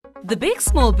The Big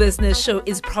Small Business Show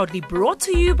is proudly brought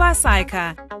to you by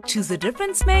Syca. Choose a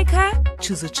difference maker,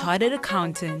 choose a chartered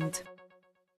accountant.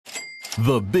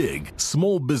 The Big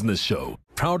Small Business Show,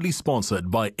 proudly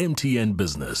sponsored by MTN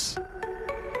Business.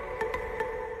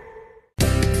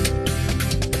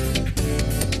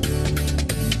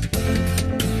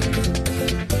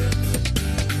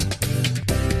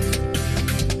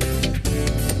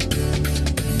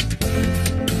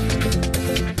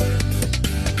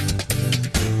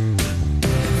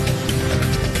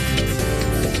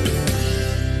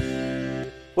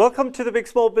 Welcome to the Big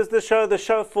Small Business Show, the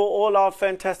show for all our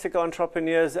fantastic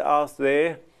entrepreneurs out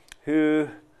there who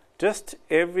just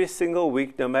every single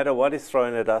week, no matter what is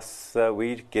thrown at us,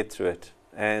 we get through it.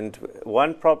 And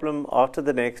one problem after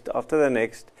the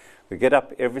next, we get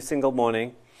up every single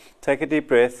morning, take a deep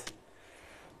breath,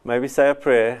 maybe say a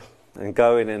prayer, and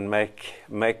go in and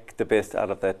make the best out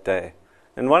of that day.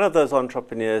 And one of those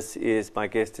entrepreneurs is my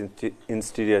guest in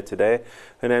studio today.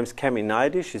 Her name's Cami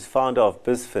Naidu. She's founder of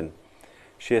BizFin.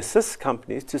 She assists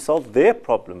companies to solve their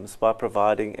problems by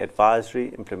providing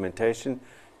advisory, implementation,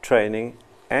 training,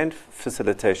 and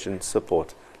facilitation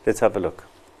support. Let's have a look.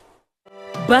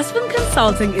 BizFin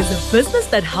Consulting is a business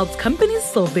that helps companies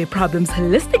solve their problems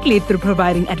holistically through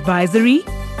providing advisory,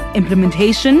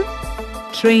 implementation,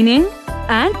 training,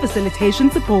 and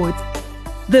facilitation support.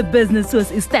 The business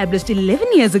was established 11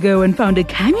 years ago when founder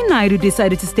Cami Naidu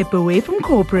decided to step away from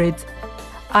corporate.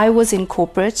 I was in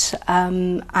corporate.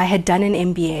 I had done an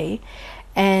MBA,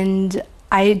 and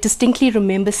I distinctly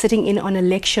remember sitting in on a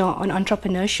lecture on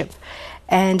entrepreneurship,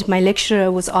 and my lecturer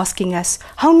was asking us,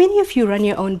 how many of you run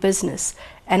your own business?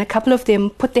 And a couple of them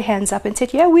put their hands up and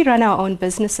said, yeah, we run our own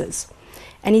businesses.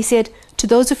 And he said, to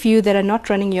those of you that are not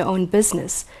running your own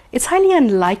business, it's highly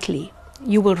unlikely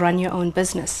you will run your own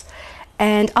business.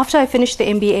 And after I finished the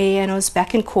MBA and I was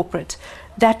back in corporate,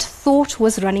 that thought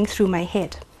was running through my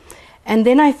head. And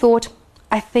then I thought,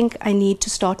 I think I need to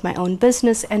start my own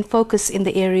business and focus in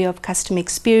the area of customer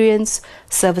experience,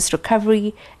 service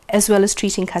recovery, as well as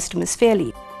treating customers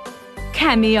fairly.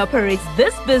 Cami operates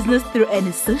this business through an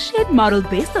associate model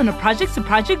based on a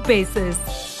project-to-project basis.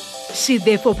 She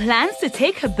therefore plans to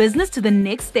take her business to the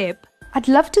next step. I'd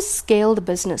love to scale the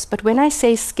business, but when I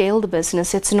say scale the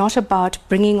business, it's not about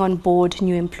bringing on board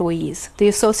new employees. The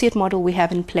associate model we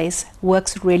have in place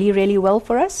works really, really well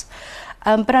for us.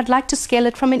 But I'd like to scale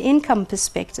it from an income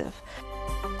perspective.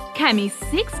 Cami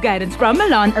seeks guidance from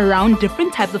Alon around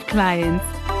different types of clients.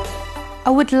 I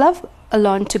would love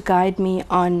Alon to guide me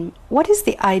on what is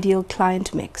the ideal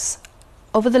client mix.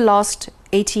 Over the last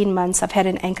 18 months, I've had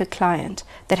an anchor client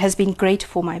that has been great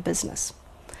for my business.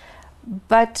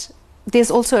 But there's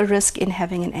also a risk in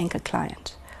having an anchor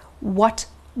client. What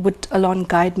would Alon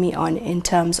guide me on in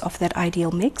terms of that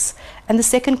ideal mix? And the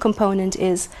second component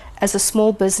is, as a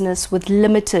small business with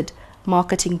limited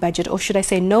marketing budget, or should I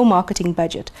say no marketing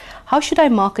budget, how should I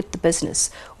market the business?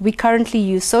 We currently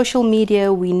use social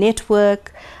media, we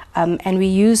network, and we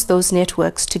use those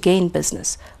networks to gain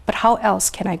business. But how else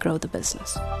can I grow the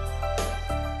business?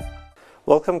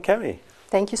 Welcome, Cami.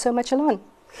 Thank you so much, Alon.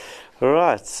 All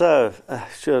right, so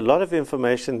sure, a lot of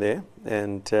information there,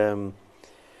 and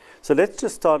so let's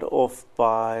just start off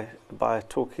by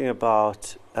talking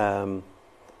about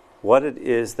what it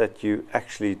is that you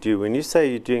actually do. When you say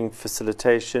you're doing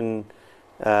facilitation,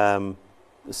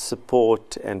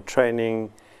 support and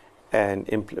training and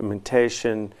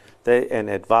implementation and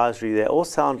advisory, they all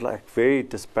sound like very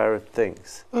disparate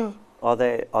things. Are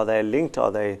they linked?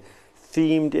 Are they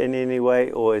themed in any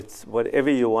way? Or it's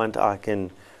whatever you want, I can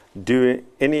do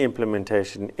any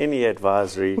implementation, any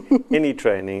advisory, any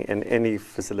training, and any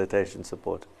facilitation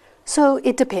support? So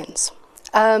it depends.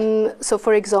 So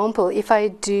for example, if I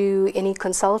do any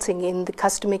consulting in the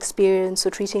customer experience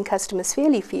or treating customers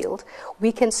fairly field,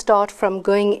 we can start from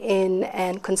going in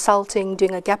and consulting,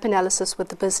 doing a gap analysis with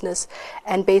the business,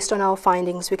 and based on our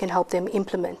findings, we can help them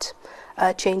implement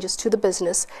changes to the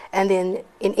business. And then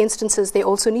in instances, they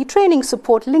also need training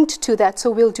support linked to that,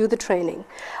 so we'll do the training.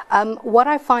 What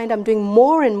I find I'm doing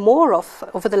more and more of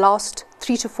over the last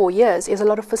 3 to 4 years is a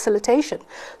lot of facilitation.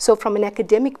 So from an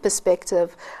academic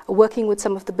perspective, working with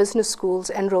some of the business schools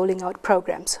and rolling out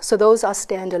programs. So those are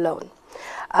standalone.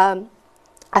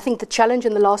 I think the challenge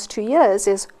in the last 2 years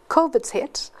is COVID's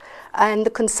hit, and the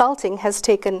consulting has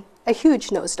taken a huge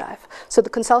nosedive. So the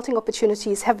consulting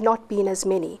opportunities have not been as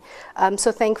many.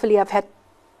 So thankfully I've had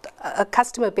a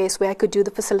customer base where I could do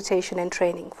the facilitation and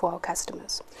training for our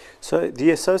customers. So the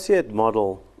associate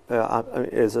model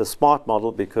is a smart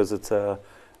model because it's a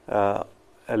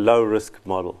low risk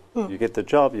model. You get the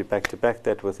job, you back to back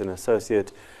that with an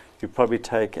associate, you probably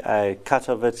take a cut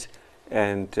of it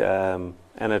and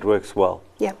and it works well.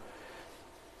 Yeah.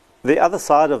 The other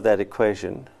side of that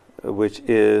equation, which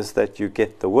is that you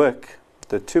get the work,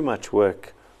 the too much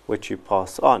work, which you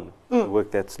pass on, the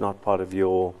work that's not part of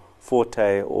your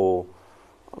forte, or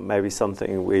maybe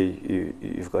something where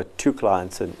you've got two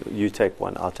clients and you take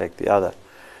one, I'll take the other.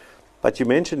 But you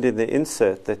mentioned in the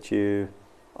insert that you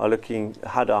are looking,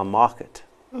 how do I market?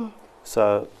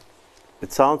 So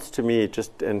it sounds to me,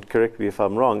 just, and correct me if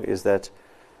I'm wrong, is that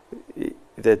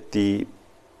the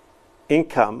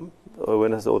income or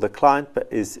the client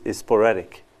is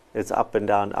sporadic. It's up and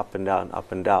down, up and down,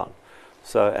 up and down.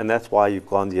 So, and that's why you've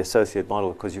gone the associate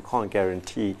model, because you can't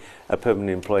guarantee a permanent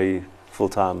employee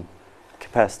full-time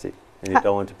capacity, and you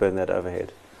don't want to burn that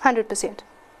overhead. 100%.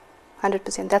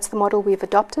 100%. That's the model we've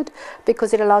adopted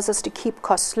because it allows us to keep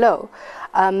costs low.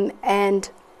 And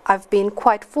I've been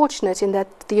quite fortunate in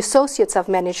that the associates I've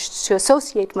managed to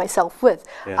associate myself with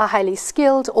are highly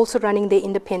skilled, also running their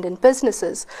independent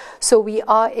businesses. So we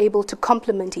are able to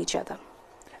complement each other.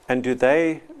 And do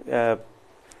they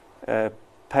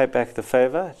pay back the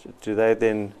favor? Do they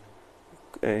then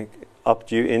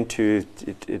opt you into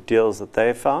deals that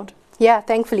they found? Yeah,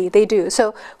 thankfully they do.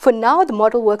 So for now, the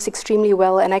model works extremely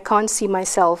well, and I can't see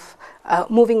myself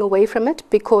moving away from it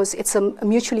because it's a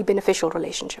mutually beneficial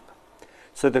relationship.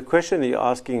 So the question you're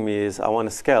asking me is, I want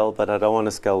to scale, but I don't want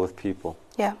to scale with people.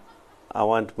 Yeah. I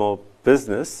want more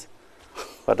business,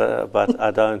 but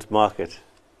I don't market.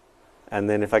 And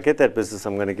then if I get that business,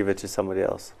 I'm going to give it to somebody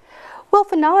else. Well,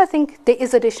 for now, I think there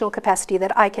is additional capacity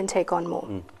that I can take on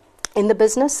more in the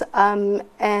business.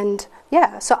 And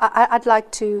yeah, so I'd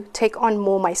like to take on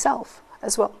more myself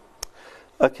as well.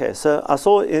 Okay, so I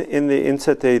saw in the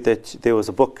insert there that there was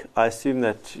a book. I assume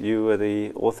that you were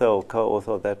the author or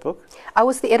co-author of that book? I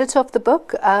was the editor of the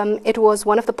book. It was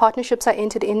one of the partnerships I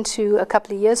entered into a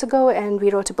couple of years ago, and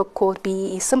we wrote a book called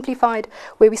BEE Simplified,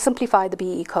 where we simplify the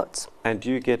BEE codes. And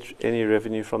do you get any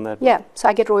revenue from that book? Yeah, so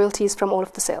I get royalties from all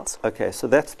of the sales. Okay, so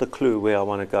that's the clue where I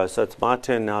want to go. So it's my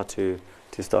turn now to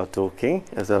start talking,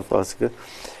 as I've asked you.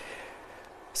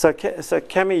 So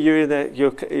Cami,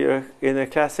 you're in a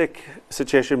classic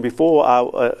situation. Before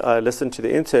I listened to the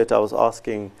insert, I was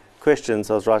asking questions.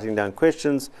 I was writing down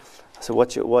questions. So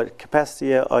what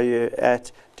capacity are you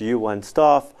at? Do you want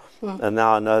staff? And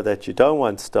now I know that you don't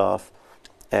want staff,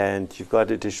 and you've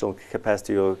got additional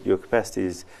capacity. Your capacity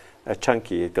is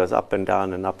chunky. It goes up and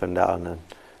down and up and down,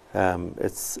 and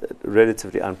it's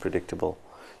relatively unpredictable.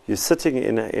 You're sitting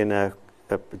in a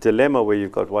dilemma where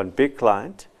you've got one big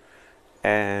client.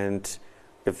 And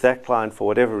if that client, for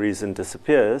whatever reason,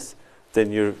 disappears,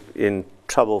 then you're in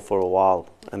trouble for a while,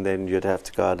 and then you'd have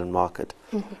to go out and market.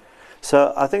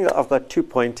 So I think I've got 2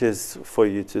 pointers for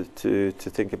you to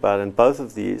think about, and both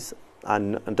of these I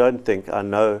don't think I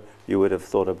know you would have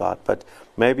thought about, but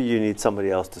maybe you need somebody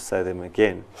else to say them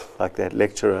again, like that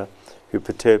lecturer who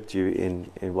perturbed you in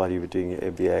while you were doing your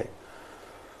MBA.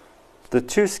 The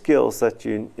 2 skills that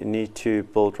you need to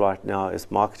build right now is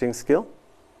marketing skill.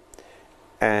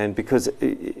 And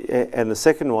the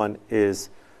second one is,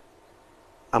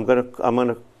 I'm gonna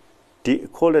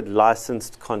call it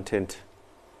licensed content.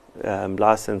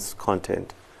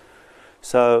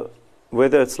 So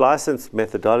whether it's licensed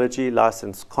methodology,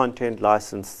 licensed content,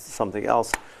 licensed something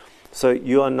else. So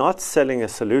you are not selling a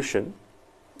solution,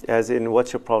 as in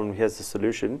what's your problem, here's the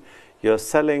solution. You're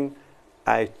selling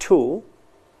a tool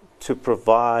to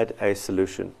provide a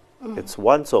solution. It's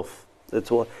once off.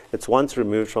 It's once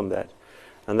removed from that.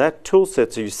 And that tool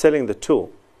set, so you're selling the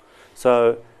tool.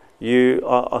 So you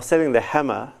are selling the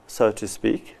hammer, so to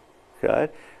speak,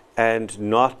 right? And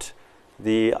not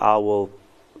I will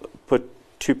put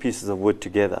 2 pieces of wood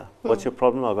together. What's your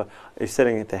problem? You're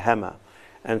selling the hammer.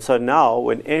 And so now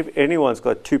when anyone's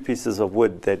got 2 pieces of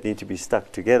wood that need to be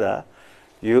stuck together,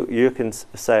 you can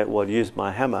say, well, use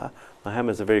my hammer. My hammer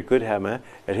is a very good hammer.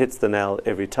 It hits the nail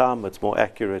every time. It's more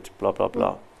accurate, blah, blah,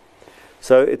 blah.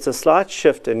 So it's a slight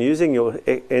shift, and using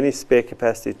any spare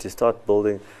capacity to start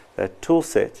building that tool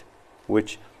set,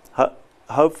 which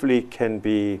hopefully can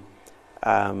be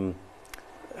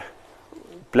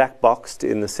black boxed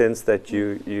in the sense that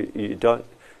you don't,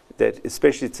 that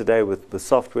especially today with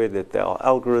software, that there are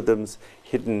algorithms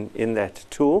hidden in that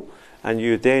tool, and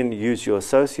you then use your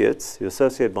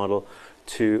associate model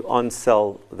to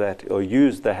on-sell that, or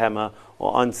use the hammer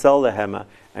or on-sell the hammer,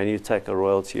 and you take a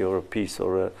royalty or a piece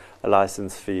or a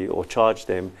license fee, or charge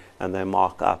them and they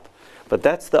mark up. But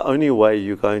that's the only way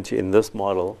you're going to, in this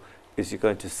model, is you're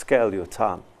going to scale your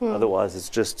time. Otherwise it's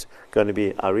just going to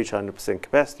be, I reach 100%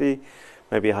 capacity,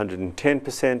 maybe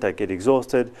 110%, I get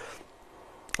exhausted,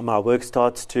 my work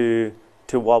starts to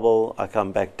wobble, I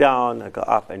come back down, I go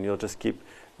up, and you'll just keep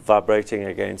vibrating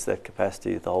against that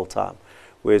capacity the whole time.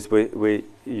 Whereas where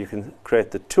you can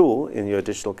create the tool in your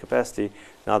digital capacity,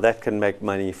 now that can make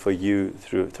money for you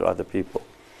through other people.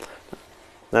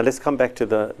 Now let's come back to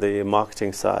the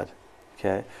marketing side.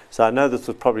 Okay, so I know this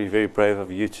was probably very brave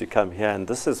of you to come here, and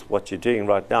this is what you're doing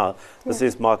right now. This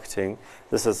is marketing.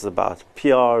 This is about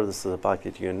PR. This is about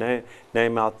getting your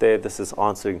name out there. This is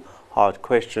answering hard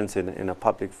questions in a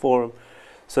public forum.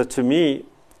 So to me,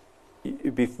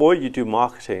 before you do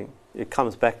marketing, it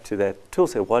comes back to that tool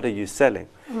set. What are you selling?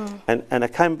 And I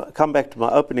come back to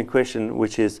my opening question,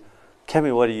 which is,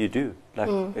 Cami, what do you do?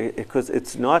 Because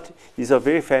it's not, these are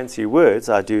very fancy words.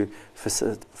 I do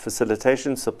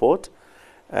facilitation support.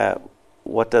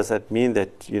 What does that mean?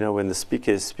 That, when the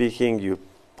speaker is speaking, you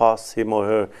pass him or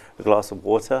her a glass of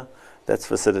water. That's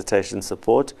facilitation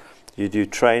support. You do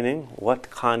training. What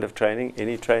kind of training?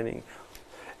 Any training.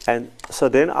 And so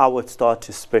then I would start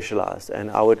to specialize,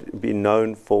 and I would be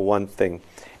known for one thing.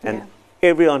 And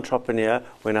every entrepreneur,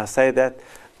 when I say that,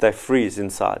 they freeze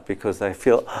inside because they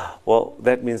feel, well,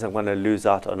 that means I'm going to lose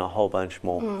out on a whole bunch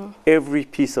more. Every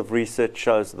piece of research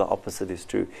shows the opposite is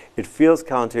true. It feels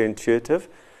counterintuitive,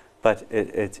 but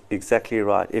it's exactly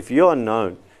right. If you are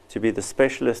known to be the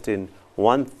specialist in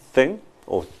one thing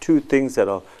or two things that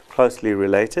are closely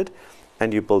related,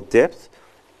 and you build depth,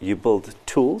 you build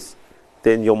tools,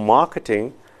 then your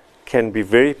marketing can be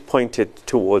very pointed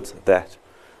towards that.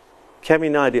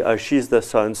 Cami Naidoo, oh, she's the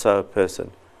so-and-so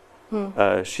person.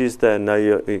 She's the know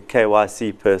your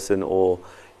KYC person, or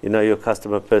your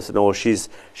customer person, or she's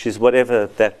whatever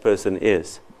that person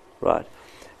is, right?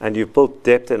 And you've built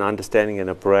depth and understanding and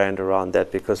a brand around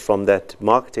that, because from that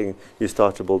marketing you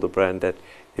start to build a brand that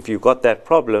if you've got that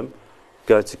problem,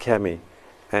 go to Cami.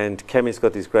 And Cami's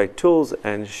got these great tools,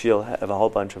 and she'll have a whole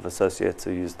bunch of associates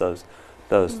who use the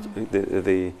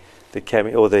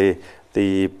Cami or the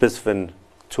BizFin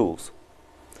tools.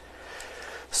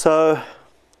 So,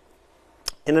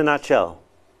 in a nutshell,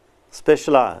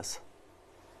 specialize,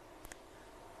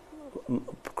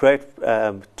 create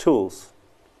tools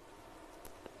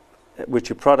which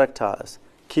you productize,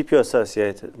 keep your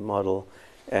associated model,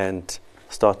 and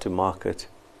start to market.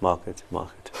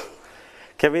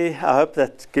 Cami, I hope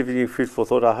that's given you food for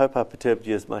thought. I hope I perturbed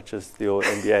you as much as your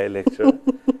MBA lecturer.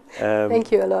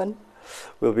 Thank you, Alon.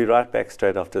 We'll be right back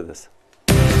straight after this.